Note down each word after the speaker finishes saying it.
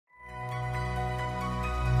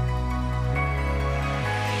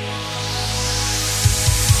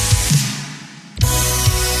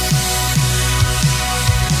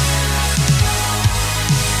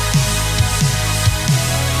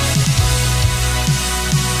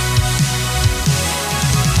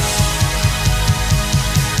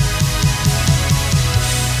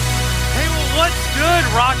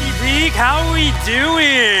Peak. How are we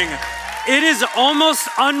doing? It is almost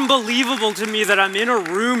unbelievable to me that I'm in a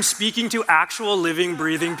room speaking to actual living,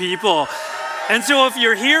 breathing people. And so if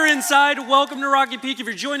you're here inside, welcome to Rocky Peak. If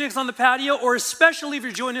you're joining us on the patio, or especially if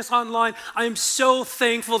you're joining us online, I am so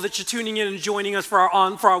thankful that you're tuning in and joining us for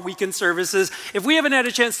our weekend services. If we haven't had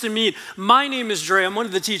a chance to meet, my name is Dre. I'm one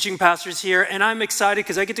of the teaching pastors here, and I'm excited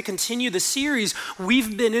because I get to continue the series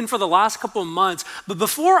we've been in for the last couple of months. But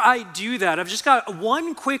before I do that, I've just got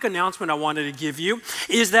one quick announcement I wanted to give you,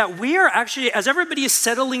 is that we are actually, as everybody is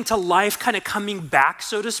settling to life, kind of coming back,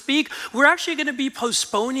 so to speak, we're actually going to be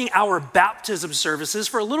postponing our baptism services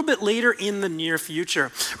for a little bit later in the near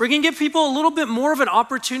future. We're going to give people a little bit more of an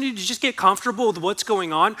opportunity to just get comfortable with what's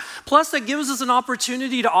going on. Plus, that gives us an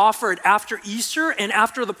opportunity to offer it after Easter and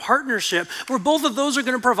after the partnership, where both of those are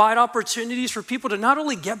going to provide opportunities for people to not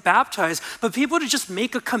only get baptized, but people to just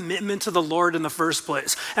make a commitment to the Lord in the first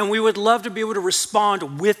place. And we would love to be able to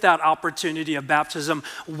respond with that opportunity of baptism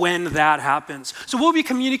when that happens. So we'll be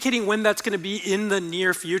communicating when that's going to be in the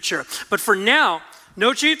near future. But for now,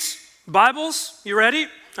 no cheats. Bibles, you ready?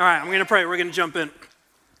 All right, I'm going to pray. We're going to jump in.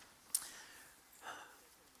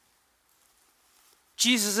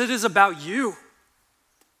 Jesus, it is about you.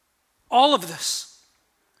 All of this,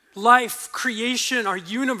 life, creation, our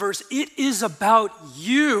universe, it is about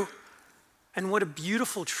you. And what a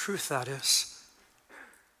beautiful truth that is.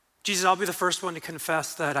 Jesus, I'll be the first one to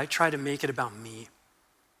confess that I try to make it about me.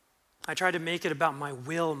 I try to make it about my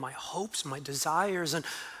will, my hopes, my desires, and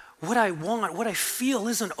what I want, what I feel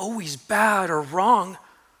isn't always bad or wrong,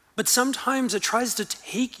 but sometimes it tries to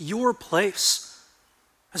take your place.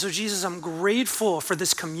 And so, Jesus, I'm grateful for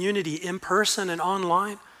this community in person and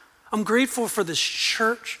online. I'm grateful for this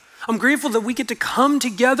church. I'm grateful that we get to come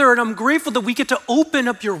together, and I'm grateful that we get to open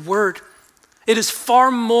up your word. It is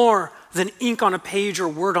far more than ink on a page or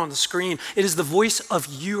word on the screen. It is the voice of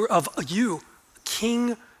you,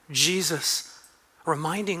 King Jesus,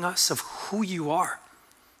 reminding us of who you are,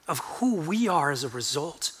 of who we are as a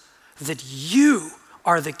result, that you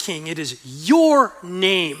are the King. It is your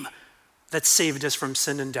name that saved us from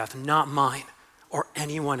sin and death, not mine or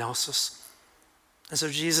anyone else's. And so,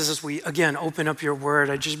 Jesus, as we again open up your word,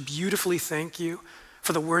 I just beautifully thank you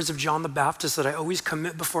for the words of John the Baptist that I always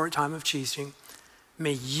commit before a time of teaching.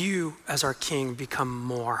 May you as our King become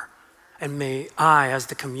more, and may I as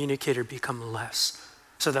the communicator become less,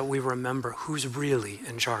 so that we remember who's really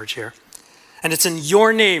in charge here. And it's in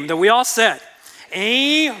your name that we all said,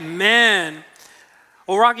 amen.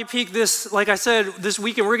 Well, Rocky Peak, like I said, this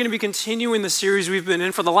weekend, we're going to be continuing the series we've been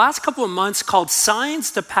in for the last couple of months called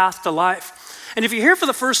Signs to Path to Life. And if you're here for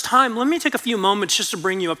the first time, let me take a few moments just to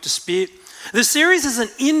bring you up to speed. This series is an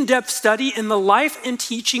in-depth study in the life and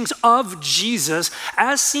teachings of Jesus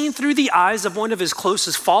as seen through the eyes of one of his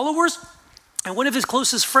closest followers and one of his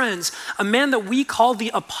closest friends, a man that we call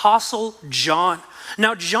the Apostle John.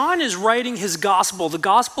 Now, John is writing his gospel, the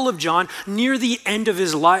Gospel of John, near the end of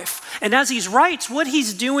his life. And as he writes, what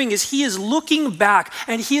he's doing is he is looking back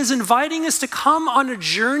and he is inviting us to come on a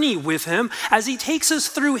journey with him as he takes us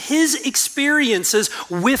through his experiences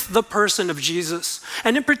with the person of Jesus.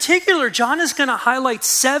 And in particular, John is going to highlight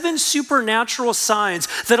 7 supernatural signs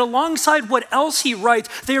that alongside what else he writes,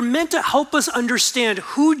 they're meant to help us understand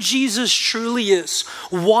who Jesus truly is,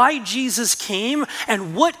 why Jesus came,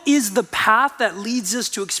 and what is the path that leads us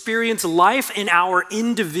to experience life in our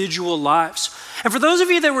individual lives. And for those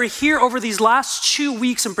of you that were here over these last 2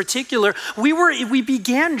 weeks in particular, we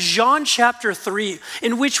began John chapter 3,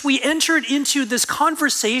 in which we entered into this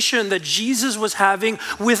conversation that Jesus was having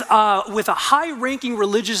with a high-ranking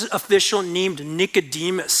religious official named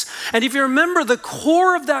Nicodemus. And if you remember, the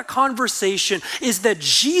core of that conversation is that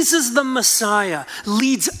Jesus the Messiah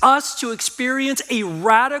leads us to experience a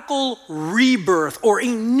radical rebirth or a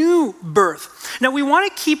new birth. Now, we want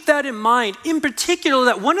to keep that in mind, in particular,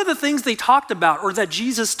 that one of the things they talked about, or that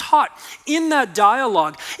Jesus taught in that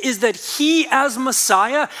dialogue, is that he, as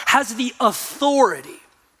Messiah, has the authority,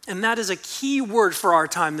 and that is a key word for our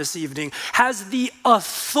time this evening, has the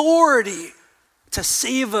authority to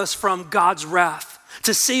save us from God's wrath,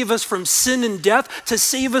 to save us from sin and death, to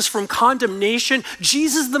save us from condemnation.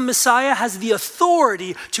 Jesus, the Messiah, has the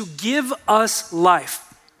authority to give us life.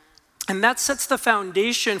 And that sets the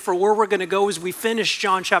foundation for where we're going to go as we finish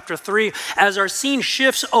John chapter 3, as our scene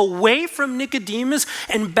shifts away from Nicodemus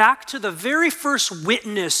and back to the very first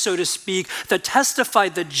witness, so to speak, that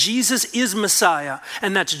testified that Jesus is Messiah,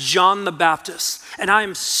 and that's John the Baptist. And I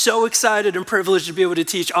am so excited and privileged to be able to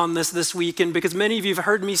teach on this weekend, because many of you have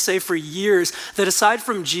heard me say for years that aside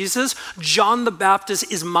from Jesus, John the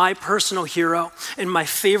Baptist is my personal hero and my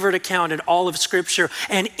favorite account in all of Scripture.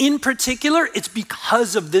 And in particular, it's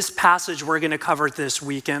because of this passage we're going to cover this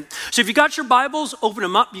weekend. So if you got your Bibles, open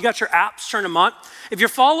them up. You got your apps, turn them on. If you're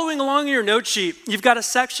following along in your note sheet, you've got a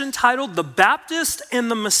section titled The Baptist and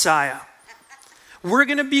the Messiah. We're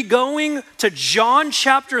going to be going to John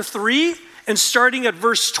chapter 3 and starting at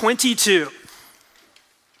verse 22.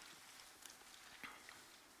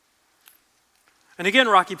 And again,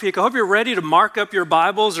 Rocky Peak, I hope you're ready to mark up your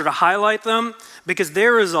Bibles or to highlight them, because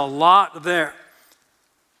there is a lot there.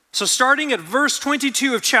 So starting at verse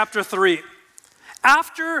 22 of chapter 3,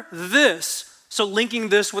 after this, so linking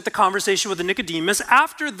this with the conversation with Nicodemus,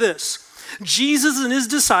 after this, Jesus and his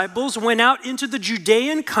disciples went out into the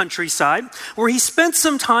Judean countryside, where he spent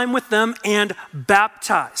some time with them and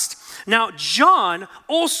baptized. Now, John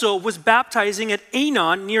also was baptizing at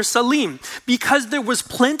Aenon near Salim, because there was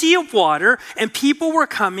plenty of water and people were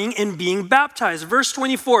coming and being baptized. Verse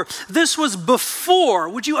 24, this was before,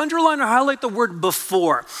 would you underline or highlight the word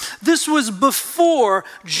before? This was before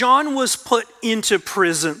John was put into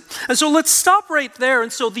prison. And so let's stop right there.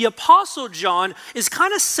 And so the Apostle John is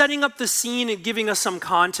kind of setting up the scene and giving us some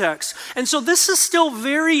context. And so this is still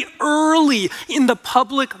very early in the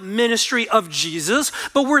public ministry of Jesus,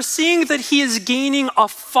 but we're seeing that he is gaining a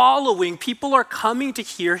following. People are coming to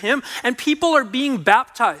hear him and people are being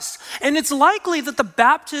baptized. And it's likely that the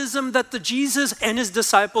baptism that Jesus and his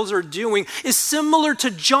disciples are doing is similar to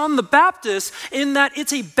John the Baptist in that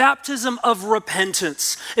it's a baptism of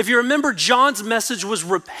repentance. If you remember, John's message was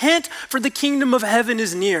repent, for the kingdom of heaven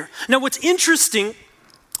is near. Now what's interesting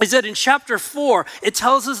is that in chapter 4, it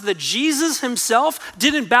tells us that Jesus himself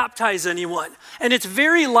didn't baptize anyone. And it's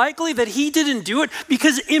very likely that he didn't do it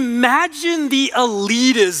because imagine the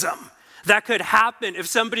elitism that could happen if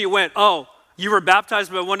somebody went, oh, you were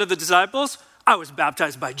baptized by one of the disciples? I was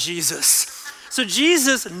baptized by Jesus. So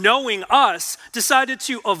Jesus, knowing us, decided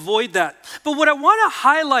to avoid that. But what I want to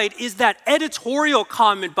highlight is that editorial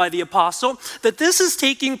comment by the apostle that this is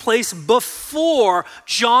taking place before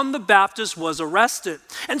John the Baptist was arrested.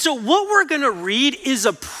 And so what we're going to read is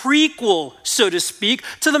a prequel, so to speak,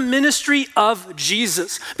 to the ministry of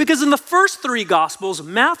Jesus. Because in the first three Gospels,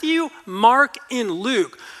 Matthew, Mark, and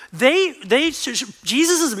Luke,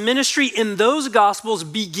 Jesus' ministry in those Gospels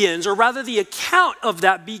begins, or rather the account of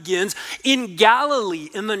that begins in Galilee,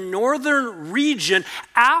 in the northern region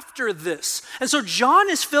after this. And so John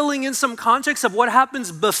is filling in some context of what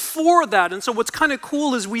happens before that. And so what's kind of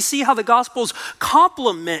cool is we see how the Gospels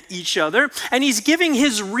complement each other, and he's giving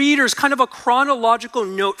his readers kind of a chronological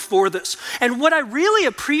note for this. And what I really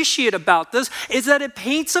appreciate about this is that it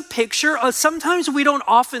paints a picture of sometimes we don't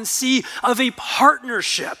often see of a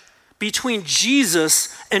partnership between Jesus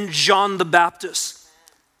and John the Baptist.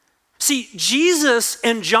 See, Jesus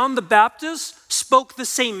and John the Baptist spoke the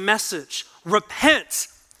same message: repent,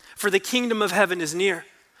 for the kingdom of heaven is near.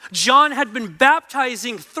 John had been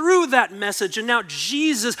baptizing through that message, and now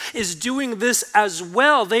Jesus is doing this as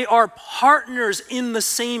well. They are partners in the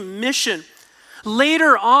same mission.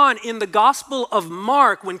 Later on in the Gospel of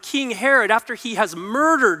Mark, when King Herod, after he has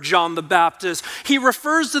murdered John the Baptist, he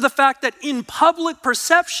refers to the fact that in public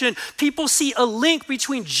perception, people see a link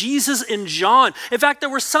between Jesus and John. In fact, there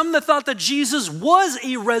were some that thought that Jesus was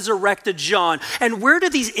a resurrected John. And where do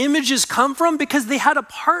these images come from? Because they had a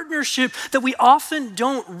partnership that we often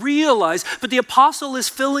don't realize, but the apostle is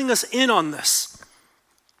filling us in on this.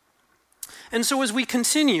 And so as we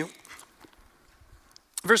continue,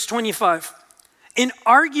 verse 25, an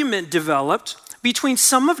argument developed between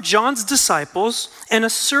some of John's disciples and a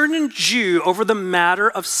certain Jew over the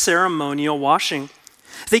matter of ceremonial washing.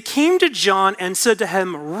 They came to John and said to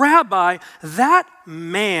him, Rabbi, that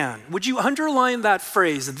man, would you underline that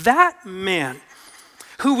phrase, that man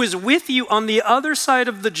who was with you on the other side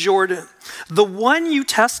of the Jordan, the one you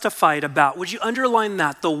testified about, would you underline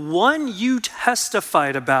that, the one you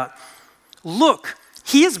testified about? Look,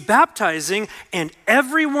 he is baptizing and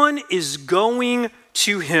everyone is going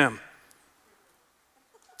to him.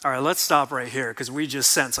 All right, let's stop right here because we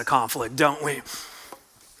just sense a conflict, don't we?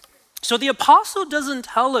 So the apostle doesn't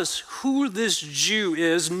tell us who this Jew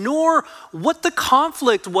is, nor what the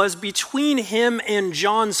conflict was between him and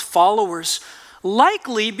John's followers.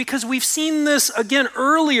 Likely because we've seen this again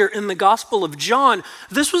earlier in the Gospel of John.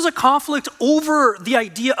 This was a conflict over the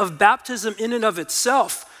idea of baptism in and of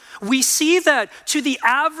itself. We see that to the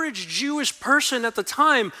average Jewish person at the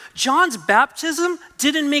time, John's baptism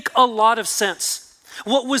didn't make a lot of sense.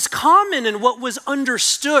 What was common and what was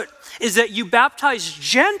understood is that you baptized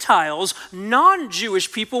Gentiles,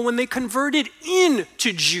 non-Jewish people, when they converted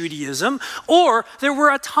into Judaism, or there were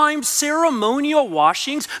at times ceremonial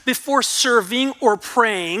washings before serving or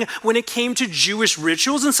praying when it came to Jewish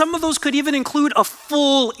rituals, and some of those could even include a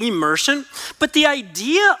full immersion. But the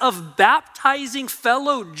idea of baptizing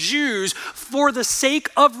fellow Jews for the sake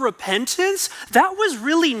of repentance, that was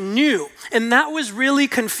really new, and that was really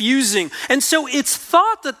confusing. And so it's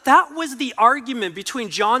thought that that was the argument between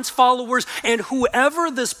John's followers and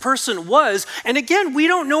whoever this person was. And again, we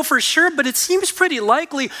don't know for sure, but it seems pretty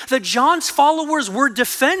likely that John's followers were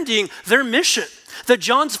defending their mission, that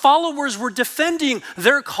John's followers were defending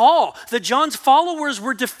their call, that John's followers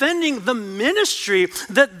were defending the ministry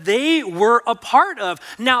that they were a part of.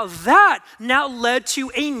 Now that led to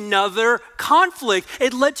another conflict.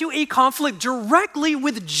 It led to a conflict directly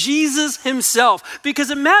with Jesus himself.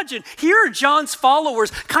 Because imagine, here are John's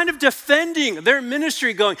followers kind of defending their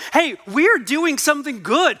ministry, going, hey, we're doing something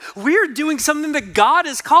good. We're doing something that God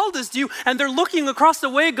has called us to. And they're looking across the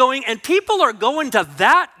way going, and people are going to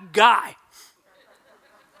that guy.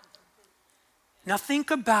 Now think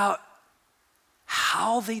about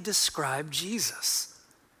how they describe Jesus.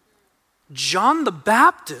 John the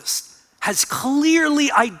Baptist has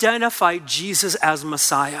clearly identified Jesus as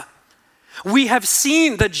Messiah. We have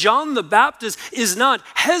seen that John the Baptist is not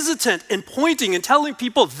hesitant in pointing and telling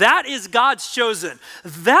people that is God's chosen.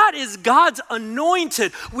 That is God's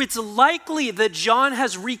anointed. It's likely that John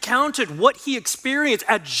has recounted what he experienced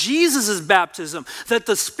at Jesus' baptism, that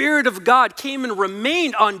the Spirit of God came and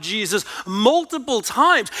remained on Jesus multiple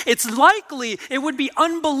times. It's likely, it would be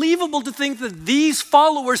unbelievable to think that these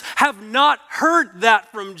followers have not heard that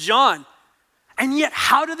from John. And yet,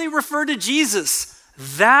 how do they refer to Jesus?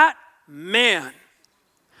 That man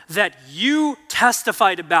that you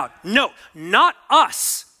testified about. No, not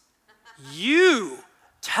us. You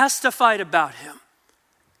testified about him.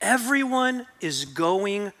 Everyone is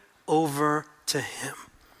going over to him.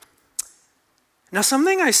 Now,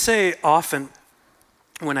 something I say often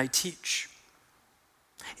when I teach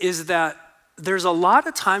is that there's a lot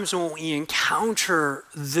of times when we encounter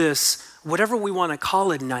this, whatever we want to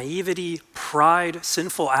call it, naivety, pride,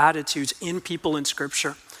 sinful attitudes in people in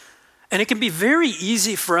Scripture. And it can be very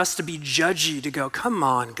easy for us to be judgy, to go, come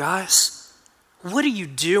on, guys, what are you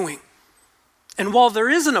doing? And while there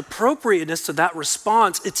is an appropriateness to that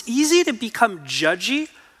response, it's easy to become judgy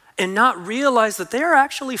and not realize that they are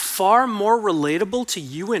actually far more relatable to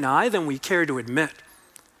you and I than we care to admit.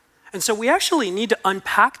 And so we actually need to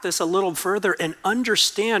unpack this a little further and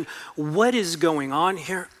understand what is going on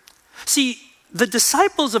here. See, the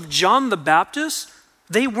disciples of John the Baptist,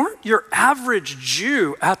 they weren't your average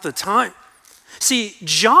Jew at the time. See,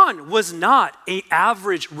 John was not an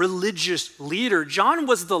average religious leader. John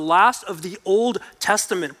was the last of the Old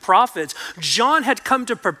Testament prophets. John had come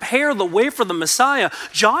to prepare the way for the Messiah.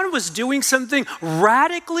 John was doing something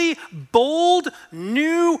radically bold,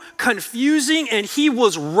 new, confusing, and he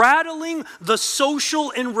was rattling the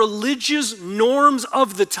social and religious norms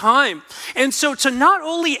of the time. And so to not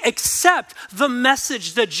only accept the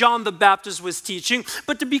message that John the Baptist was teaching,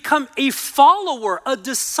 but to become a follower, a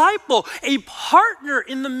disciple, a partner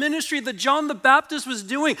in the ministry that John the Baptist was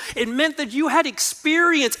doing, it meant that you had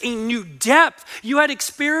experienced a new depth. You had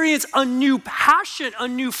experienced a new passion, a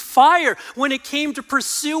new fire when it came to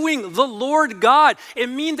pursuing the Lord God. It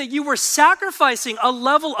meant that you were sacrificing a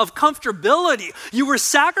level of comfortability. You were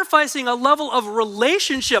sacrificing a level of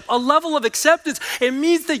relationship, a level of acceptance. It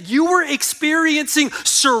means that you were experiencing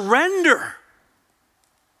surrender.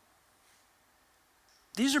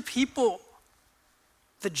 These are people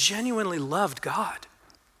that genuinely loved God.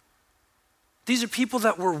 These are people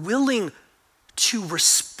that were willing to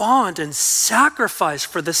respond and sacrifice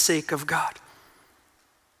for the sake of God.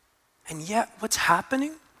 And yet what's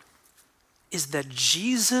happening is that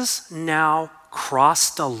Jesus now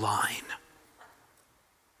crossed a line.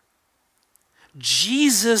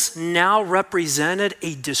 Jesus now represented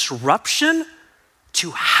a disruption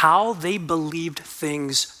to how they believed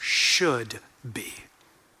things should be.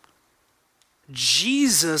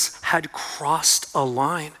 Jesus had crossed a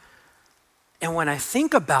line. And when I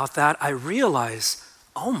think about that, I realize,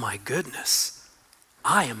 oh my goodness,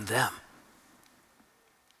 I am them.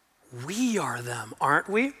 We are them, aren't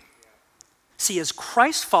we? See, as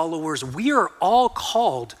Christ followers, we are all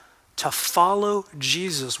called to follow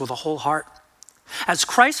Jesus with a whole heart. As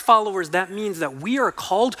Christ followers, that means that we are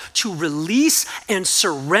called to release and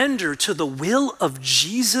surrender to the will of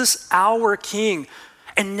Jesus, our King.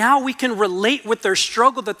 And now we can relate with their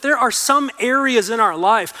struggle that there are some areas in our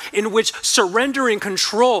life in which surrendering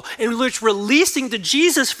control, in which releasing to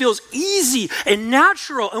Jesus feels easy and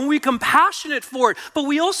natural, and we're compassionate for it. But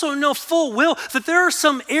we also know full well that there are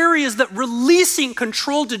some areas that releasing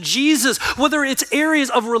control to Jesus, whether it's areas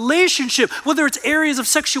of relationship, whether it's areas of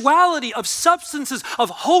sexuality, of substances, of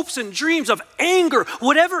hopes and dreams, of anger,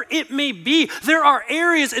 whatever it may be, there are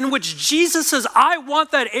areas in which Jesus says, I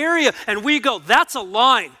want that area, and we go, that's a line.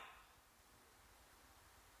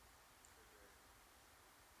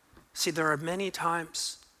 See, there are many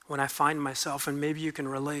times when I find myself, and maybe you can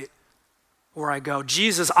relate, where I go,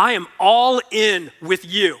 Jesus, I am all in with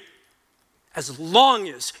you as long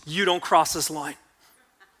as you don't cross this line.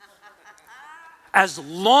 As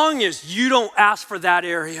long as you don't ask for that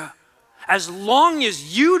area. As long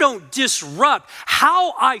as you don't disrupt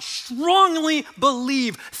how I strongly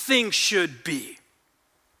believe things should be.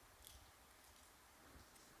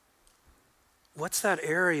 What's that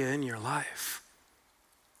area in your life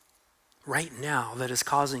right now that is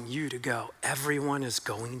causing you to go, everyone is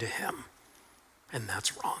going to him, and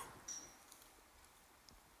that's wrong?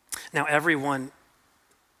 Now, everyone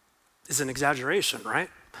is an exaggeration, right?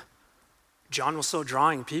 John was still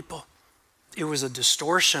drawing people. It was a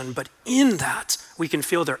distortion, but in that, we can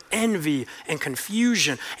feel their envy and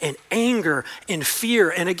confusion and anger and fear.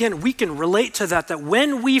 And again, we can relate to that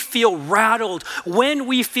when we feel rattled, when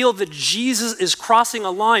we feel that Jesus is crossing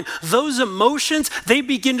a line, those emotions, they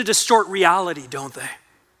begin to distort reality, don't they?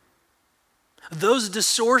 Those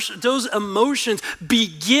emotions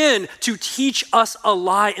begin to teach us a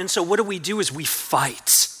lie. And so what do is we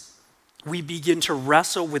fight. We begin to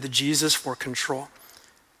wrestle with Jesus for control.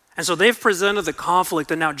 And so they've presented the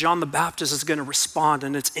conflict, and now John the Baptist is going to respond,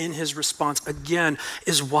 and it's in his response, again,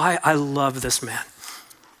 is why I love this man.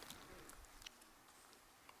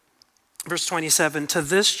 Verse 27, to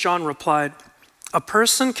this John replied, a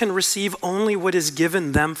person can receive only what is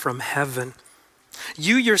given them from heaven.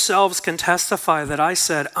 You yourselves can testify that I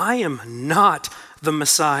said, I am not the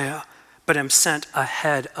Messiah, but am sent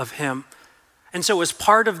ahead of him. And so as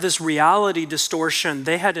part of this reality distortion,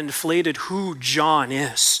 they had inflated who John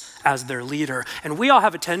is as their leader. And we all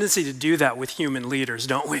have a tendency to do that with human leaders,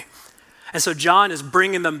 don't we? And so John is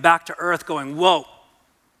bringing them back to earth going, whoa,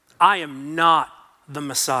 I am not the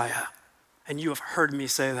Messiah. And you have heard me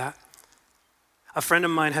say that. A friend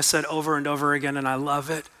of mine has said over and over again, and I love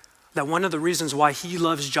it, that one of the reasons why he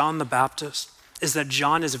loves John the Baptist is that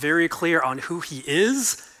John is very clear on who he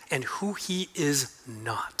is and who he is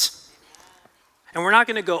not. And we're not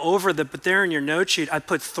going to go over that, but there in your note sheet, I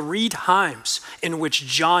put 3 times in which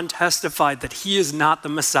John testified that he is not the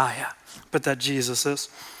Messiah, but that Jesus is.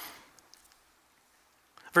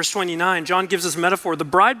 Verse 29, John gives this metaphor. The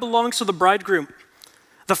bride belongs to the bridegroom.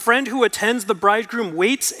 The friend who attends the bridegroom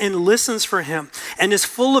waits and listens for him and is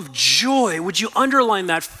full of joy. Would you underline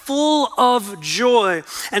that? Full of joy.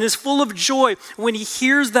 And is full of joy when he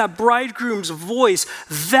hears that bridegroom's voice.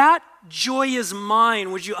 That joy is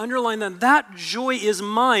mine. Would you underline that? That joy is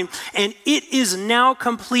mine, and it is now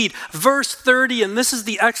complete. Verse 30, and this is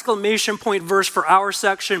the exclamation point verse for our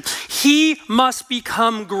section. He must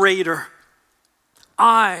become greater.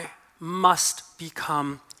 I must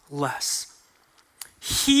become less.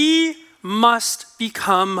 He must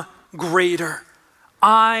become greater.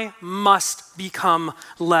 I must become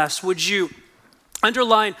less. Would you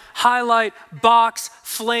underline, highlight, box,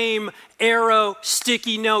 flame, arrow,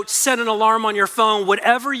 sticky note, set an alarm on your phone,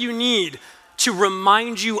 whatever you need to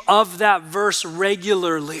remind you of that verse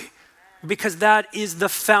regularly. Because that is the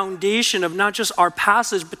foundation of not just our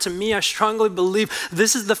passage, but to me, I strongly believe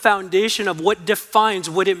this is the foundation of what defines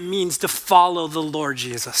what it means to follow the Lord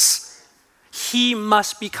Jesus. He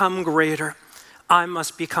must become greater. I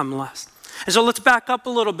must become less. And so let's back up a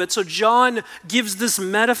little bit. So John gives this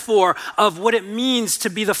metaphor of what it means to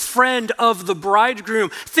be the friend of the bridegroom.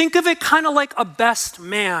 Think of it kind of like a best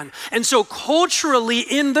man. And so culturally,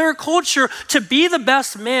 in their culture, to be the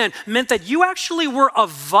best man meant that you actually were a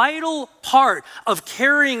vital part of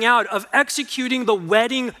carrying out, of executing the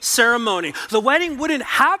wedding ceremony. The wedding wouldn't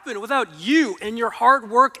happen without you and your hard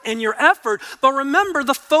work and your effort. But remember,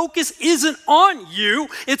 the focus isn't on you,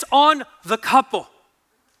 it's on the couple.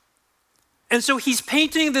 And so he's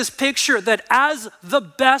painting this picture that as the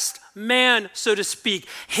best man, so to speak,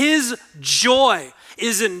 his joy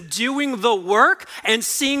is in doing the work and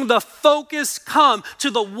seeing the focus come to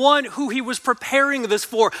the one who he was preparing this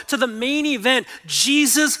for, to the main event,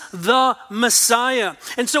 Jesus the Messiah.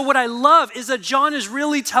 And so what I love is that John is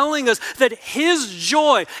really telling us that his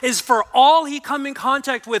joy is for all he come in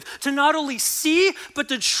contact with to not only see, but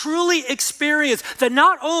to truly experience that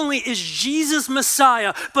not only is Jesus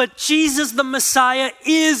Messiah, but Jesus the Messiah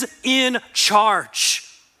is in charge.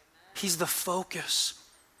 He's the focus.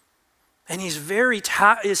 And he's very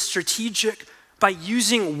strategic by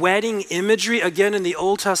using wedding imagery. Again, in the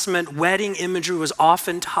Old Testament, wedding imagery was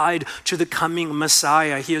often tied to the coming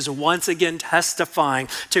Messiah. He is once again testifying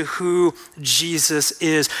to who Jesus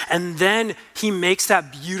is. And then he makes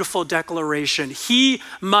that beautiful declaration. He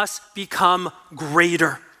must become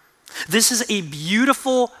greater. This is a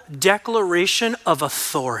beautiful declaration of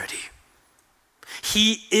authority.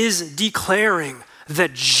 He is declaring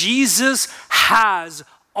that Jesus has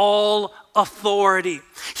all authority.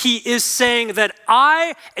 He is saying that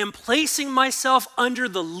I am placing myself under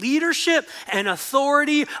the leadership and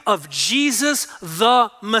authority of Jesus the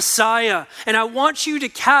Messiah. And I want you to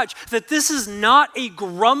catch that this is not a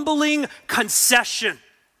grumbling concession.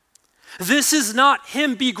 This is not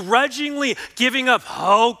him begrudgingly giving up,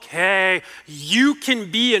 okay, you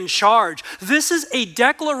can be in charge. This is a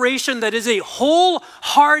declaration that is a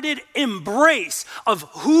wholehearted embrace of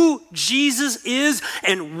who Jesus is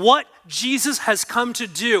and what Jesus has come to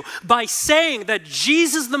do. By saying that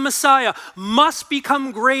Jesus the Messiah must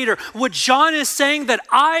become greater, what John is saying that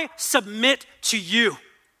I submit to you.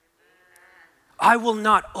 I will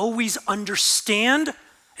not always understand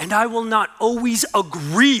and I will not always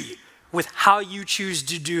agree with how you choose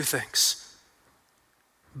to do things.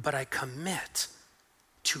 But I commit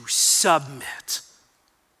to submit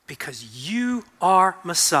because you are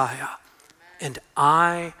Messiah and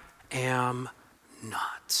I am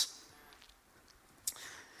not.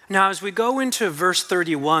 Now, as we go into verse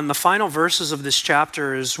 31, the final verses of this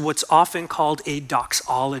chapter is what's often called a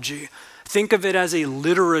doxology. Think of it as a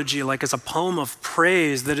liturgy, like as a poem of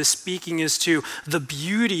praise that is speaking as to the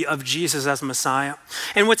beauty of Jesus as Messiah.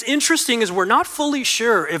 And what's interesting is we're not fully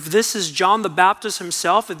sure if this is John the Baptist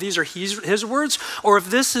himself, if these are his words, or if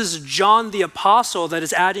this is John the Apostle that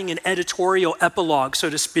is adding an editorial epilogue, so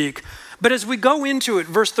to speak. But as we go into it,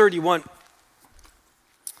 verse 31,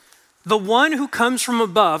 the one who comes from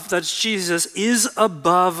above, that's Jesus, is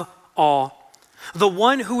above all. The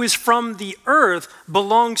one who is from the earth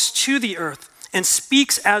belongs to the earth and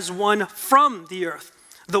speaks as one from the earth.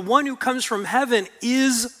 The one who comes from heaven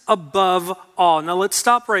is above all. Now let's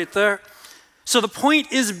stop right there. So the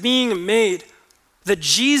point is being made that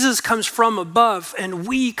Jesus comes from above and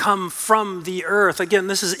we come from the earth. Again,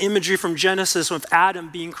 this is imagery from Genesis with Adam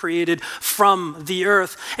being created from the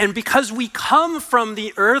earth. And because we come from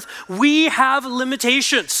the earth, we have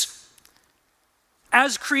limitations.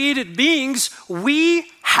 As created beings, we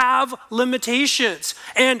have limitations.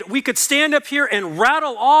 And we could stand up here and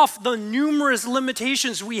rattle off the numerous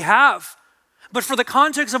limitations we have. But for the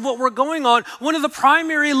context of what we're going on, one of the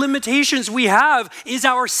primary limitations we have is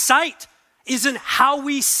our sight, isn't how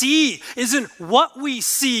we see, isn't what we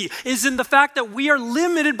see, isn't the fact that we are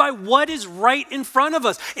limited by what is right in front of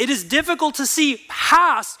us. It is difficult to see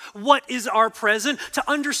past what is our present, to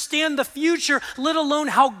understand the future, let alone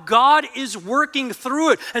how God is working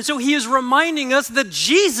through it. And so he is reminding us that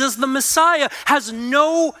Jesus, the Messiah, has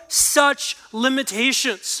no such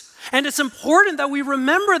limitations. And it's important that we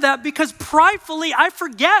remember that because pridefully I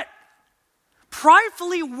forget.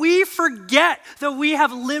 Pridefully, we forget that we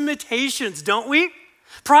have limitations, don't we?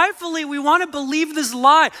 Pridefully, we want to believe this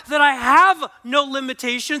lie that I have no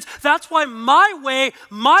limitations. That's why my way,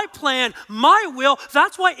 my plan, my will,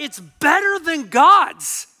 that's why it's better than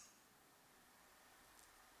God's.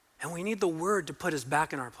 And we need the word to put us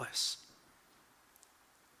back in our place.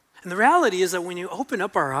 And the reality is that when you open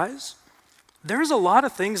up our eyes, there's a lot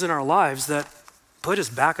of things in our lives that put us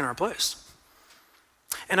back in our place.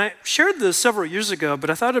 And I shared this several years ago, but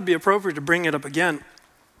I thought it'd be appropriate to bring it up again.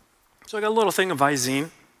 So I got a little thing of Visine,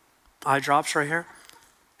 eye drops right here.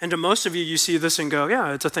 And to most of you, you see this and go,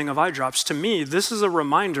 yeah, it's a thing of eye drops. To me, this is a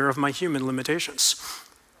reminder of my human limitations.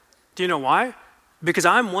 Do you know why? Because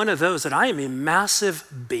I'm one of those that I am a massive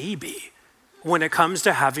baby when it comes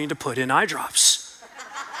to having to put in eye drops.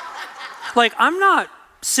 Like, I'm not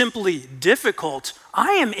simply difficult.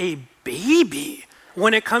 I am a baby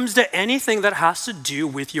when it comes to anything that has to do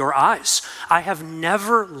with your eyes. I have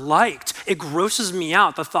never liked, it grosses me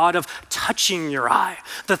out, the thought of touching your eye,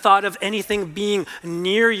 the thought of anything being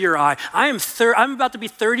near your eye. I'm about to be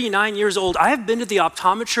 39 years old. I have been to the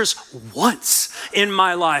optometrist once in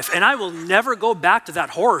my life, and I will never go back to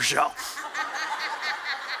that horror show.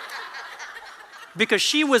 because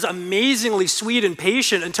she was amazingly sweet and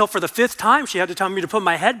patient until for the 5th time she had to tell me to put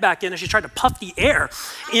my head back in and she tried to puff the air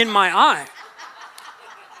in my eye.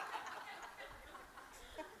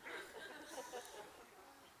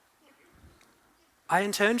 I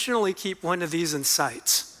intentionally keep one of these in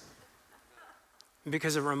sight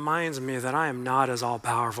because it reminds me that I am not as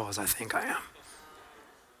all-powerful as I think I am.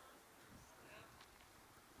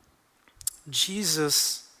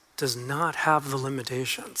 Jesus does not have the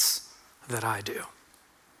limitations that I do.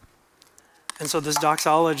 And so this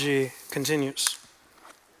doxology continues.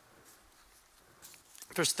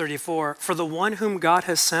 Verse 34, for the one whom God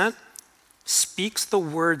has sent speaks the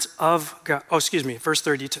words of God. Verse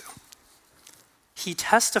 32. He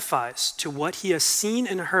testifies to what he has seen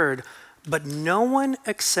and heard, but no one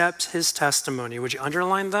accepts his testimony. Would you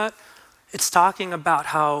underline that? It's talking about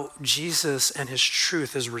how Jesus and his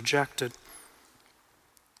truth is rejected.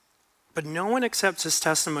 But no one accepts his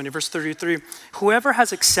testimony. Verse 33, whoever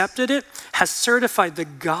has accepted it has certified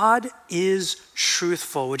that God is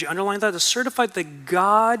truthful. Would you underline that? Has certified that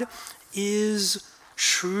God is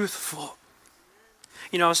truthful.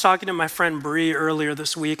 You know, I was talking to my friend Bree earlier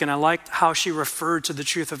this week, and I liked how she referred to the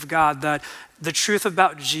truth of God, that the truth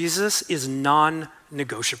about Jesus is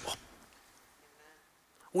non-negotiable.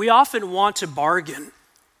 We often want to bargain,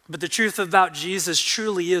 but the truth about Jesus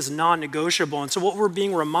truly is non-negotiable. And so what we're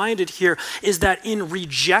being reminded here is that in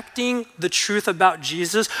rejecting the truth about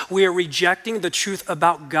Jesus, we are rejecting the truth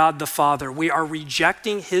about God the Father. We are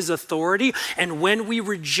rejecting his authority. And when we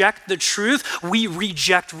reject the truth, we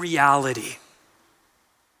reject reality.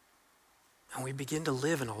 And we begin to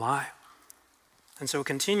live in a lie. And so it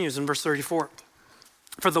continues in verse 34.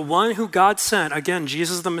 For the one who God sent, again,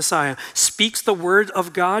 Jesus the Messiah, speaks the word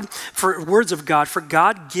of God, for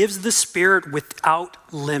God gives the Spirit without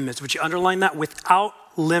limits. Would you underline that? Without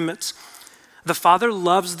limits. The Father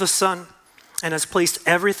loves the Son and has placed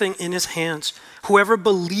everything in his hands. Whoever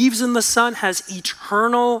believes in the Son has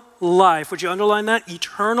eternal life. Would you underline that?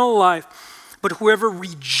 Eternal life. But whoever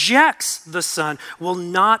rejects the Son will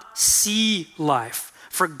not see life,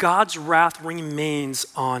 for God's wrath remains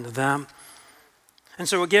on them. And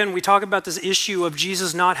so again, we talk about this issue of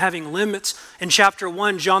Jesus not having limits. In chapter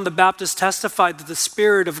 1, John the Baptist testified that the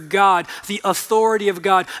Spirit of God, the authority of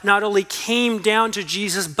God, not only came down to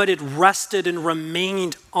Jesus, but it rested and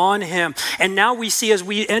remained on him. And now we see, as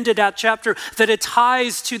we ended that chapter, that it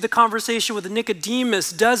ties to the conversation with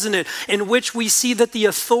Nicodemus, doesn't it? In which we see that the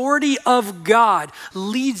authority of God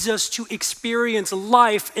leads us to experience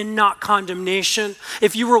life and not condemnation.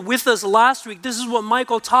 If you were with us last week, this is what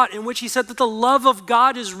Michael taught, in which he said that the love of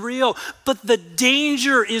God is real, but the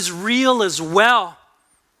danger is real as well.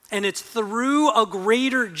 And it's through a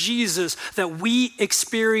greater Jesus that we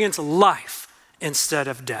experience life instead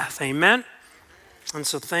of death. Amen? And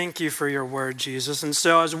so thank you for your word, Jesus. And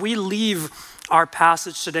so as we leave our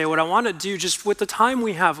passage today, what I want to do, just with the time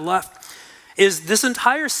we have left, is this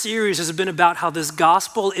entire series has been about how this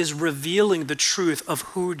gospel is revealing the truth of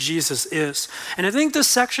who Jesus is. And I think this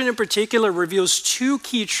section in particular reveals two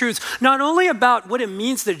key truths, not only about what it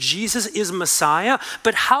means that Jesus is Messiah,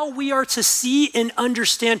 but how we are to see and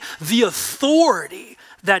understand the authority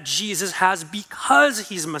that Jesus has because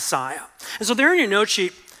he's Messiah. And so there in your note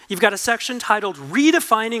sheet, you've got a section titled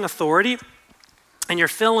Redefining Authority, and your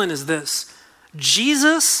fill-in is this: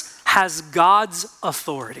 Jesus has God's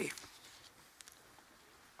authority.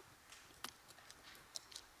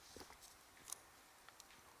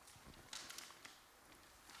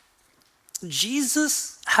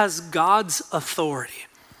 Jesus has God's authority.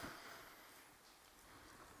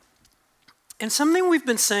 And something we've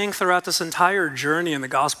been saying throughout this entire journey in the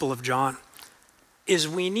Gospel of John is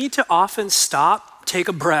we need to often stop, take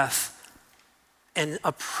a breath, and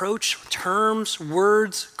approach terms,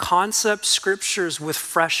 words, concepts, scriptures with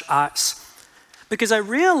fresh eyes. Because I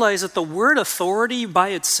realize that the word authority by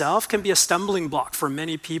itself can be a stumbling block for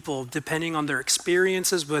many people, depending on their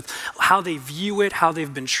experiences with how they view it, how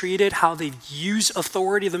they've been treated, how they use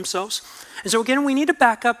authority themselves. And so again, we need to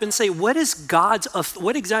back up and say, what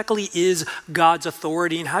exactly is God's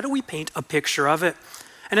authority, and how do we paint a picture of it?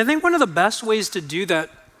 And I think one of the best ways to do that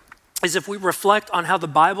is if we reflect on how the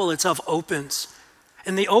Bible itself opens.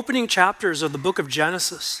 In the opening chapters of the book of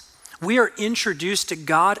Genesis, we are introduced to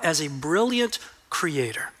God as a brilliant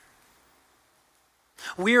creator.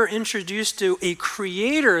 We are introduced to a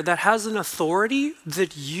creator that has an authority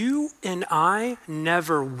that you and I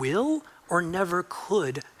never will or never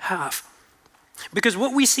could have. Because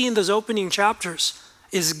what we see in those opening chapters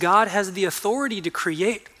is God has the authority to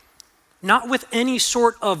create, not with any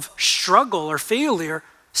sort of struggle or failure,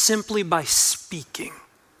 simply by speaking.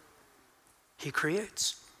 He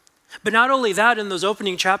creates. But not only that, in those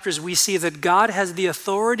opening chapters, we see that God has the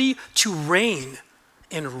authority to reign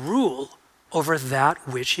and rule over that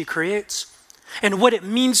which he creates. And what it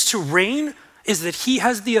means to reign is that he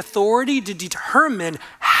has the authority to determine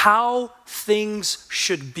how things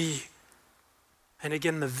should be. And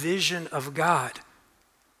again, the vision of God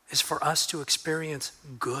is for us to experience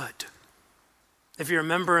good. If you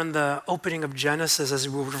remember in the opening of Genesis, as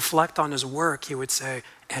we would reflect on his work, he would say,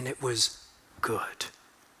 and it was good.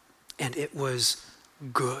 And it was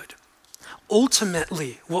good.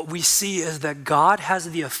 Ultimately, what we see is that God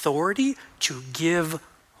has the authority to give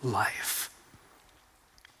life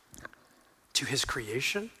to his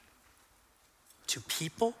creation, to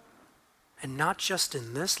people, and not just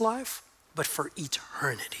in this life, but for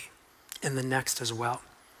eternity in the next as well.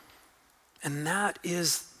 And that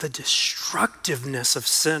is the destructiveness of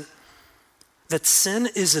sin. That sin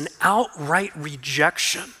is an outright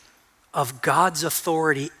rejection of God's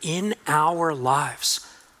authority in our lives.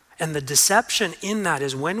 And the deception in that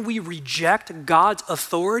is when we reject God's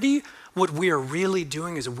authority, what we are really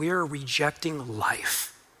doing is we are rejecting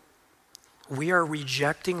life. We are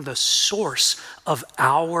rejecting the source of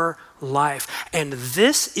our life. And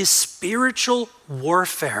this is spiritual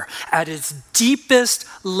warfare at its deepest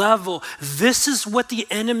level. This is what the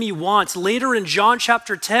enemy wants. Later in John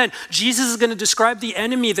chapter 10, Jesus is going to describe the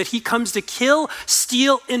enemy that he comes to kill,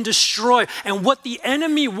 steal, and destroy. And what the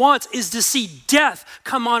enemy wants is to see death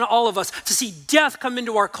come on all of us, to see death come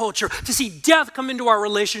into our culture, to see death come into our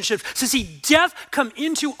relationships, to see death come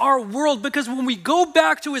into our world. Because when we go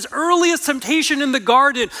back to his earliest temptation in the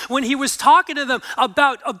garden, when he was talking to them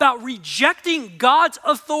about rejecting God's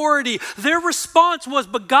authority, their response was,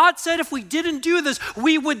 but God said if we didn't do this,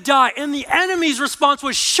 we would die. And the enemy's response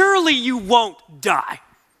was, surely you won't die.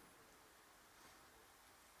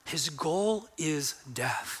 His goal is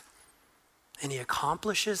death. And he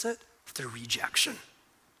accomplishes it through rejection.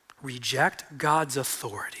 Reject God's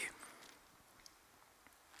authority.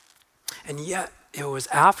 And yet, it was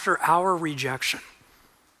after our rejection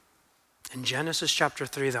in Genesis chapter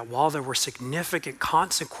 3 that while there were significant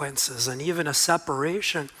consequences and even a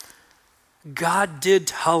separation, God did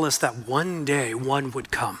tell us that one day one would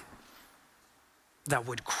come that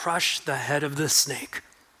would crush the head of the snake.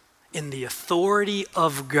 In the authority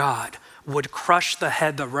of God, would crush the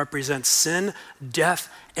head that represents sin, death,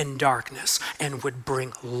 and darkness, and would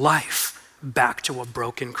bring life back to a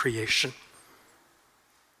broken creation.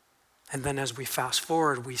 And then as we fast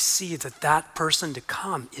forward, we see that that person to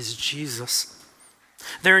come is Jesus.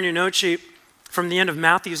 There in your note sheet, from the end of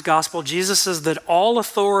Matthew's gospel, Jesus says that all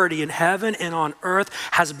authority in heaven and on earth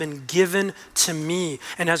has been given to me.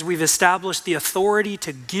 And as we've established the authority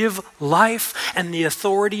to give life and the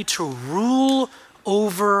authority to rule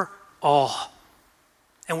over all.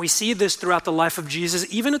 And we see this throughout the life of Jesus,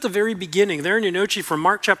 even at the very beginning. There in your note sheet from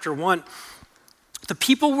Mark chapter 1, the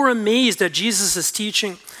people were amazed at Jesus'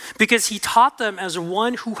 teaching because he taught them as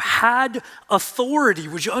one who had authority.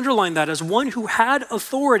 Would you underline that? As one who had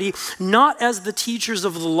authority, not as the teachers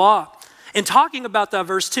of the law. In talking about that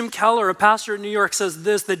verse, Tim Keller, a pastor in New York, says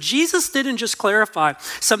this, that Jesus didn't just clarify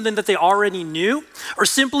something that they already knew or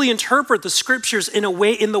simply interpret the scriptures in the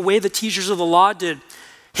way the teachers of the law did.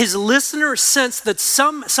 His listeners sensed that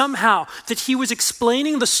somehow that he was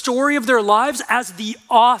explaining the story of their lives as the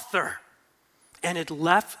author, and it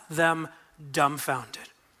left them dumbfounded.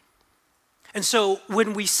 And so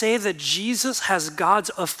when we say that Jesus has God's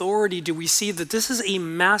authority, do we see that this is a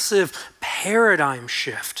massive paradigm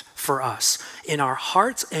shift for us in our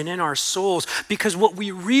hearts and in our souls? Because what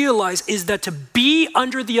we realize is that to be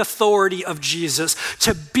under the authority of Jesus,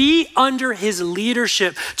 to be under his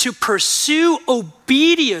leadership, to pursue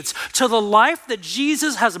obedience to the life that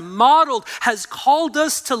Jesus has modeled, has called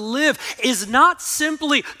us to live, is not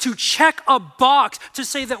simply to check a box to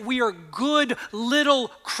say that we are good little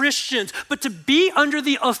Christians, but to be under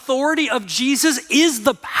the authority of Jesus is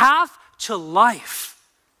the path to life.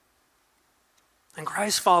 And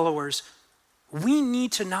Christ followers, we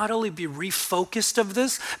need to not only be refocused of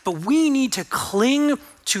this, but we need to cling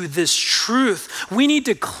to this truth. We need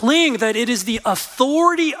to cling that it is the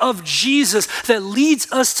authority of Jesus that leads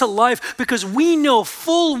us to life, because we know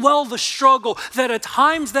full well the struggle that at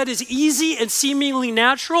times that is easy and seemingly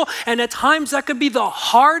natural, and at times that could be the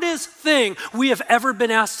hardest thing we have ever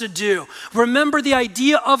been asked to do. Remember the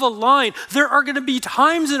idea of a line. There are going to be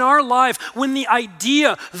times in our life when the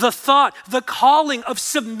idea, the thought, the calling of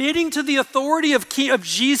submitting to the authority of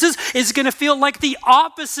Jesus is going to feel like the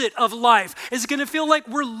opposite of life. It's going to feel like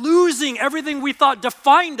we're losing everything we thought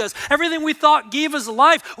defined us, everything we thought gave us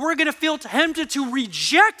life. We're going to feel tempted to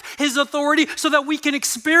reject his authority so that we can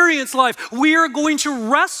experience life. We are going to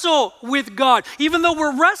wrestle with God, even though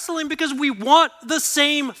we're wrestling because we want the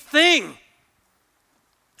same thing.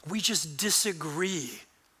 We just disagree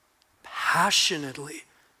passionately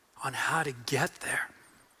on how to get there.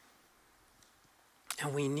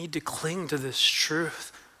 And we need to cling to this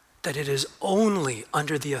truth that it is only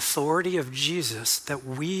under the authority of Jesus that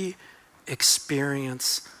we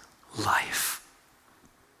experience life.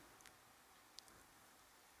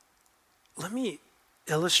 Let me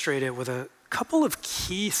illustrate it with a couple of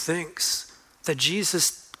key things that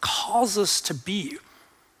Jesus calls us to be,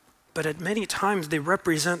 but at many times they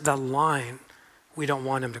represent the line we don't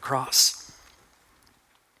want him to cross.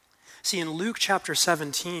 See, in Luke chapter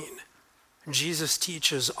 17, Jesus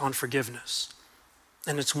teaches on forgiveness.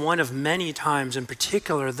 And it's one of many times in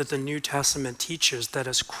particular that the New Testament teaches that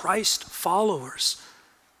as Christ followers,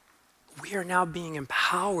 we are now being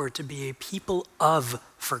empowered to be a people of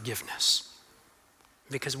forgiveness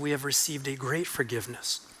because we have received a great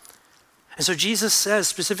forgiveness. And so Jesus says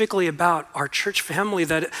specifically about our church family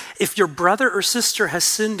that if your brother or sister has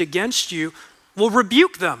sinned against you, we'll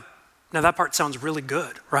rebuke them. Now that part sounds really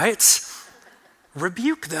good, right?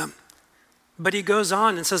 Rebuke them. But he goes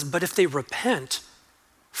on and says, but if they repent,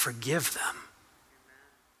 forgive them.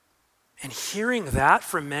 And hearing that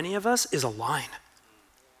for many of us is a line.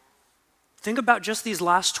 Think about just these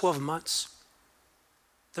last 12 months.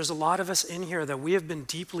 There's a lot of us in here that we have been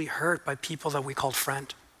deeply hurt by people that we called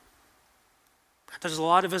friend. There's a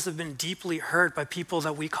lot of us that have been deeply hurt by people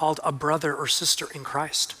that we called a brother or sister in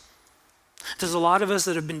Christ. There's a lot of us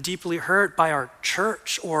that have been deeply hurt by our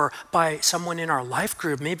church or by someone in our life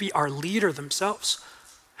group, maybe our leader themselves.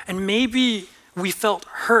 And maybe we felt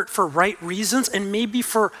hurt for right reasons and maybe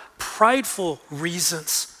for prideful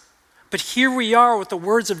reasons. But here we are with the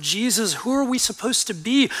words of Jesus. Who are we supposed to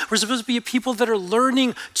be? We're supposed to be a people that are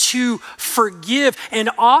learning to forgive. And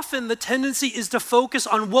often the tendency is to focus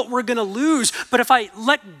on what we're going to lose. But if I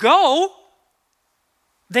let go,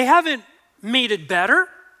 they haven't made it better.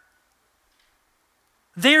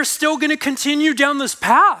 They're still going to continue down this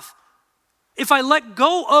path. If I let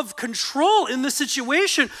go of control in the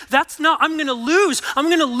situation, I'm going to lose. I'm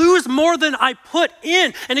going to lose more than I put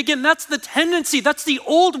in. And again, that's the tendency. That's the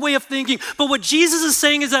old way of thinking. But what Jesus is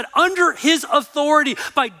saying is that under his authority,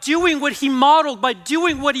 by doing what he modeled, by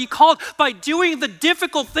doing what he called, by doing the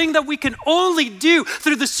difficult thing that we can only do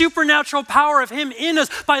through the supernatural power of him in us,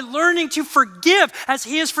 by learning to forgive as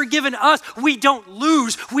he has forgiven us, we don't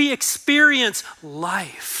lose. We experience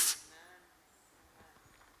life.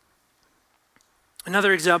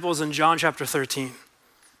 Another example is in John chapter 13.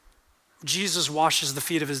 Jesus washes the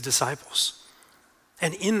feet of his disciples.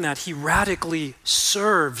 And in that, he radically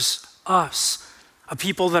serves us, a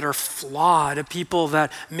people that are flawed, a people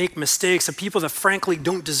that make mistakes, a people that frankly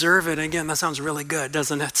don't deserve it. And again, that sounds really good,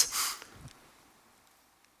 doesn't it?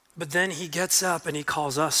 But then he gets up and he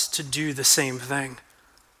calls us to do the same thing,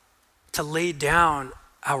 to lay down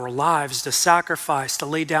our lives, to sacrifice, to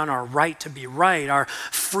lay down our right to be right, our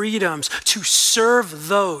freedoms, to serve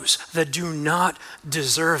those that do not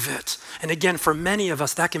deserve it. And again, for many of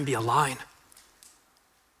us, that can be a line.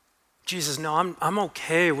 Jesus, no, I'm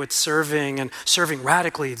okay with serving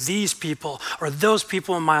radically these people or those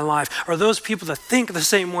people in my life or those people that think the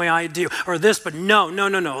same way I do or this, but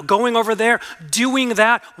no. Going over there, doing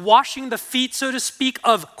that, washing the feet, so to speak,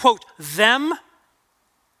 of, quote, them,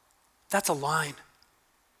 that's a line.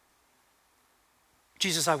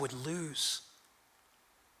 Jesus, I would lose.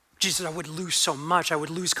 Jesus, I would lose so much. I would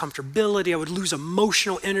lose comfortability. I would lose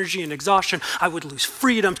emotional energy and exhaustion. I would lose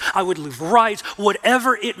freedoms. I would lose rights.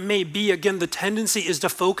 Whatever it may be, again, the tendency is to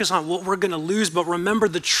focus on what we're going to lose. But remember,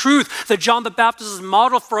 the truth that John the Baptist has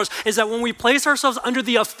modeled for us is that when we place ourselves under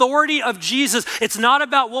the authority of Jesus, it's not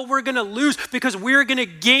about what we're going to lose because we're going to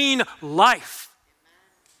gain life.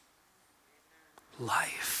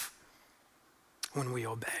 Life when we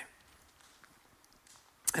obey.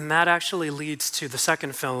 And that actually leads to the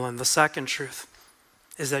second fill-in. The second truth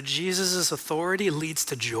is that Jesus' authority leads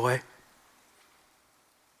to joy.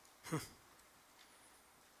 And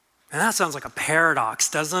that sounds like a paradox,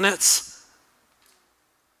 doesn't it?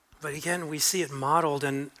 But again, we see it modeled.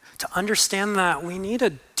 And to understand that, we need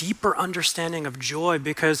a deeper understanding of joy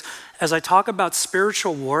because as I talk about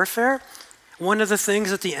spiritual warfare, one of the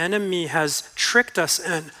things that the enemy has tricked us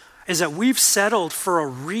in is that we've settled for a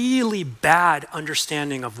really bad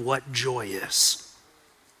understanding of what joy is.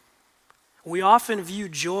 We often view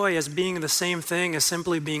joy as being the same thing as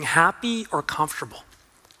simply being happy or comfortable.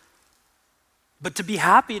 But to be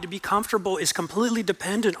happy, to be comfortable is completely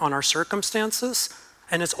dependent on our circumstances,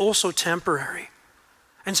 and it's also temporary.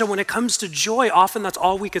 And so when it comes to joy, often that's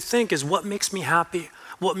all we could think is what makes me happy,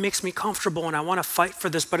 what makes me comfortable, and I want to fight for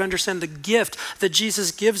this. But understand the gift that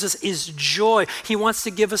Jesus gives us is joy. He wants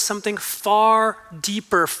to give us something far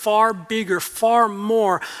deeper, far bigger, far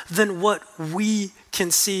more than what we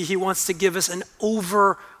can see. He wants to give us an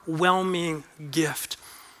overwhelming gift.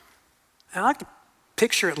 And I like to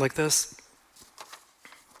picture it like this.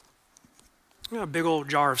 I got a big old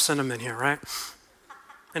jar of cinnamon here, right?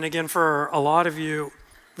 And again, for a lot of you,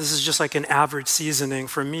 this is just like an average seasoning.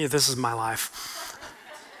 For me, this is my life.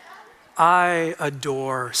 I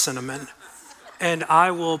adore cinnamon, and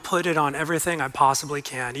I will put it on everything I possibly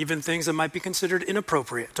can, even things that might be considered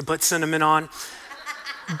inappropriate to put cinnamon on.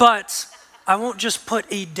 But I won't just put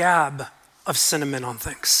a dab of cinnamon on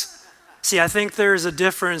things. See, I think there's a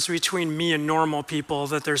difference between me and normal people,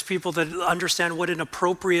 that there's people that understand what an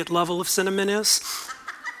appropriate level of cinnamon is.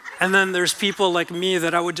 And then there's people like me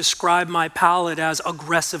that I would describe my palate as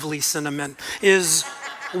aggressively cinnamon, is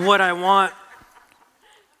what I want.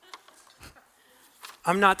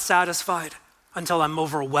 I'm not satisfied until I'm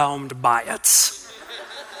overwhelmed by it.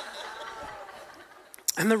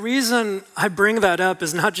 And the reason I bring that up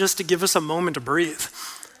is not just to give us a moment to breathe,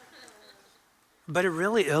 but it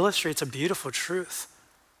really illustrates a beautiful truth.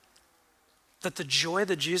 That the joy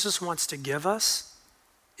that Jesus wants to give us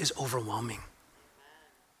is overwhelming,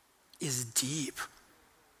 is deep,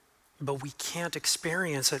 but we can't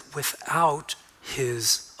experience it without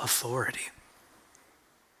his authority.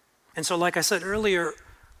 And so, like I said earlier,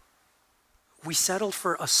 we settled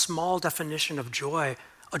for a small definition of joy.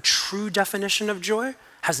 A true definition of joy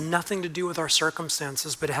has nothing to do with our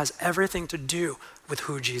circumstances, but it has everything to do with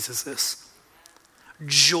who Jesus is.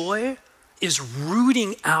 Joy is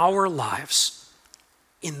rooting our lives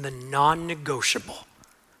in the non-negotiable,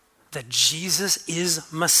 that Jesus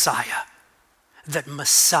is Messiah, that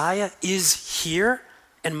Messiah is here,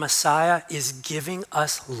 and Messiah is giving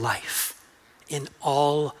us life in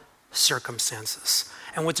all circumstances.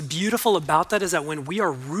 And what's beautiful about that is that when we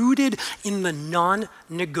are rooted in the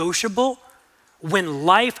non-negotiable, when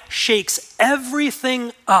life shakes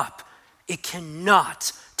everything up, it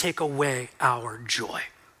cannot take away our joy,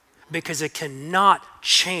 because it cannot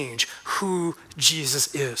change who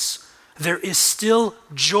Jesus is. There is still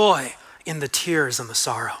joy in the tears and the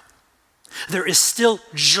sorrow. There is still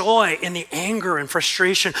joy in the anger and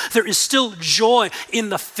frustration. There is still joy in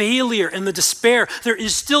the failure and the despair. There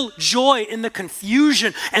is still joy in the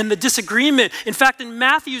confusion and the disagreement. In fact, in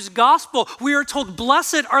Matthew's gospel, we are told,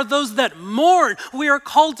 blessed are those that mourn. We are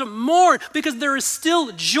called to mourn because there is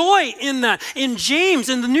still joy in that. In James,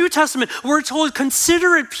 in the New Testament, we're told,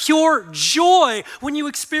 consider it pure joy when you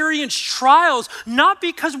experience trials, not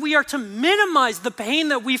because we are to minimize the pain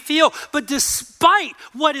that we feel, but despite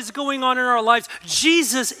what is going on in our lives,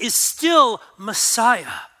 Jesus is still Messiah,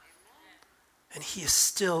 and he is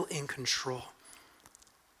still in control.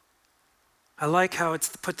 I like how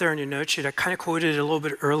it's put there in your note sheet. I kind of quoted it a little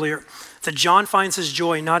bit earlier, that John finds his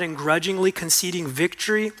joy not in grudgingly conceding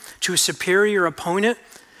victory to a superior opponent,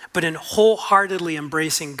 but in wholeheartedly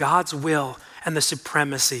embracing God's will and the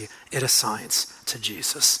supremacy it assigns to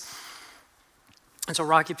Jesus. And so,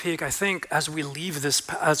 Rocky Peak, I think as we leave this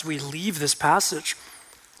passage,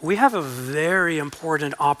 we have a very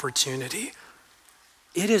important opportunity.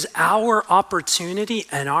 It is our opportunity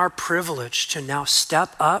and our privilege to now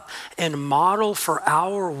step up and model for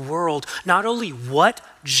our world not only what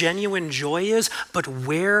genuine joy is, but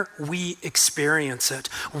where we experience it.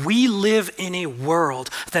 We live in a world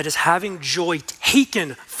that is having joy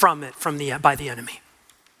taken from it by the enemy.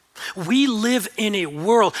 We live in a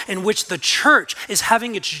world in which the church is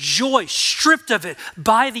having its joy stripped of it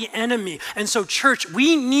by the enemy. And so, church,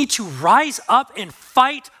 we need to rise up and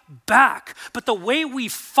fight back. But the way we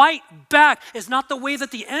fight back is not the way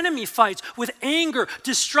that the enemy fights, with anger,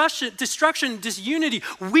 destruction, disunity.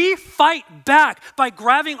 We fight back by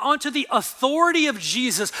grabbing onto the authority of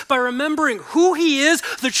Jesus, by remembering who he is,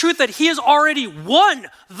 the truth that he has already won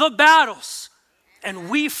the battles.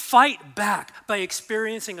 And we fight back by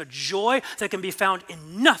experiencing a joy that can be found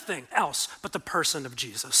in nothing else but the person of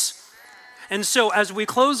Jesus. And so as we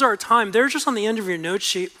close our time, there's just on the end of your note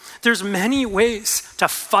sheet, there's many ways to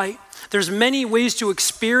fight. There's many ways to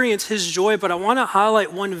experience his joy, but I want to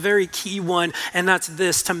highlight one very key one, and that's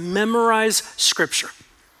this: to memorize scripture.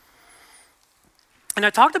 And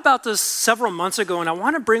I talked about this several months ago, and I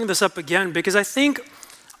want to bring this up again because I think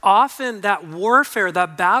often that warfare,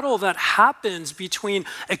 that battle that happens between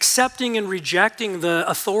accepting and rejecting the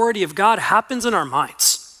authority of God happens in our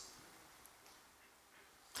minds.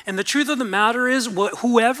 And the truth of the matter is,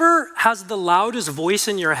 whoever has the loudest voice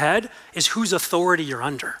in your head is whose authority you're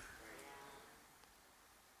under.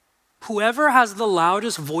 Whoever has the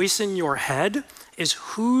loudest voice in your head is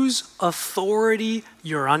whose authority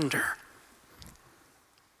you're under.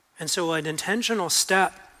 And so an intentional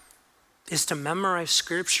step is to memorize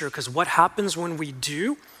scripture, because what happens when we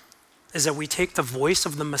do is that we take the voice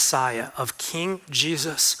of the Messiah, of King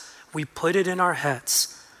Jesus, we put it in our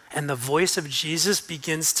heads, and the voice of Jesus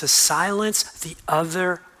begins to silence the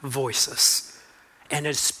other voices. And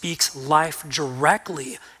it speaks life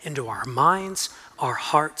directly into our minds, our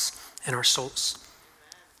hearts, and our souls.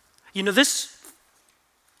 You know, this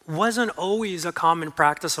wasn't always a common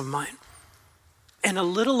practice of mine. And a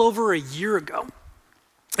little over a year ago,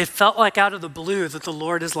 it felt like out of the blue that the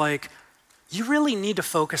Lord is like, you really need to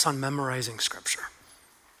focus on memorizing scripture.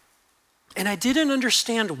 And I didn't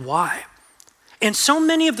understand why. And so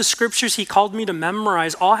many of the scriptures he called me to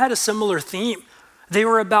memorize all had a similar theme. They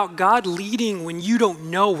were about God leading when you don't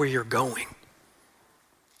know where you're going.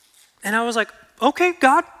 And I was like, okay,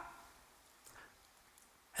 God.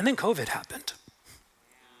 And then COVID happened.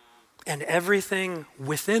 And everything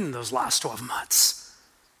within those last 12 months.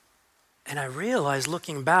 And I realized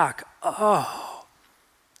looking back,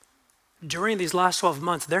 during these last 12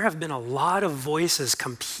 months, there have been a lot of voices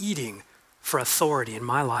competing for authority in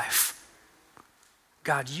my life.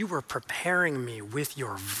 God, you were preparing me with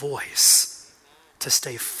your voice to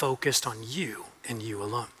stay focused on you and you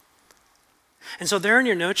alone. And so there in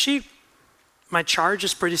your note sheet, my charge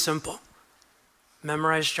is pretty simple.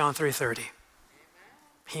 Memorize John 3:30.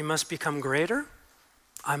 He must become greater,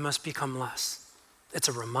 I must become less. It's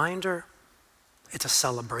a reminder, it's a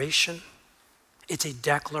celebration, it's a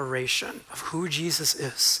declaration of who Jesus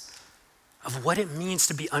is, of what it means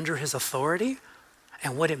to be under his authority,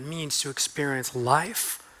 and what it means to experience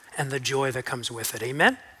life and the joy that comes with it.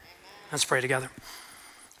 Amen? Let's pray together.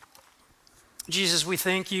 Jesus, we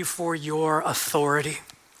thank you for your authority.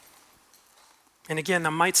 And again,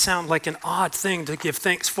 that might sound like an odd thing to give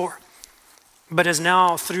thanks for. But as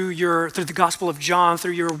now through the Gospel of John,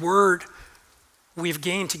 through your word, we've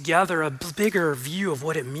gained together a bigger view of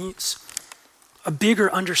what it means. A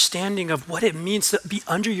bigger understanding of what it means to be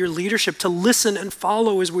under your leadership, to listen and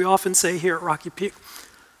follow, as we often say here at Rocky Peak.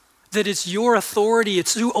 That it's your authority,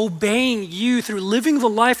 it's through obeying you, through living the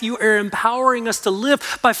life you are empowering us to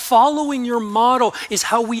live. By following your model is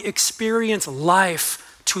how we experience life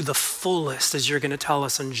to the fullest, as you're going to tell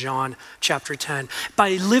us in John chapter 10.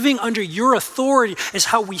 By living under your authority is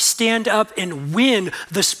how we stand up and win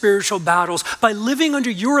the spiritual battles. By living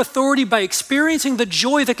under your authority, by experiencing the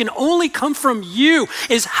joy that can only come from you,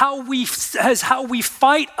 is how we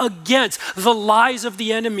fight against the lies of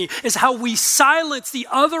the enemy, is how we silence the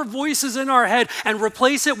other voices in our head and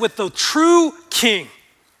replace it with the true King,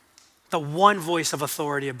 the one voice of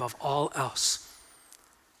authority above all else.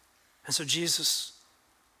 And so Jesus,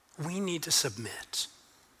 we need to submit.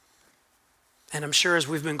 And I'm sure as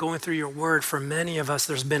we've been going through your word, for many of us,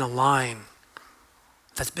 there's been a line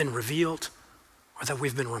that's been revealed or that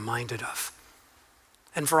we've been reminded of.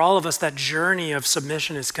 And for all of us, that journey of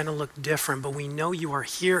submission is going to look different, but we know you are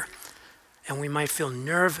here, and we might feel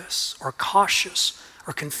nervous or cautious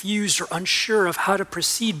or confused or unsure of how to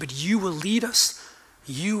proceed, but you will lead us.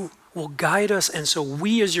 You will guide us. And so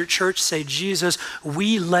we as your church say, Jesus,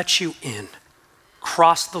 we let you in.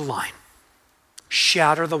 Cross the line,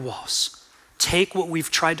 shatter the walls, take what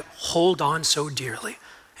we've tried to hold on so dearly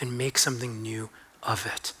and make something new of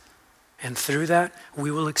it. And through that,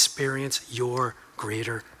 we will experience your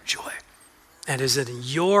greater joy. And is it in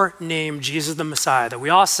your name, Jesus the Messiah, that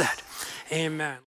we all said, amen.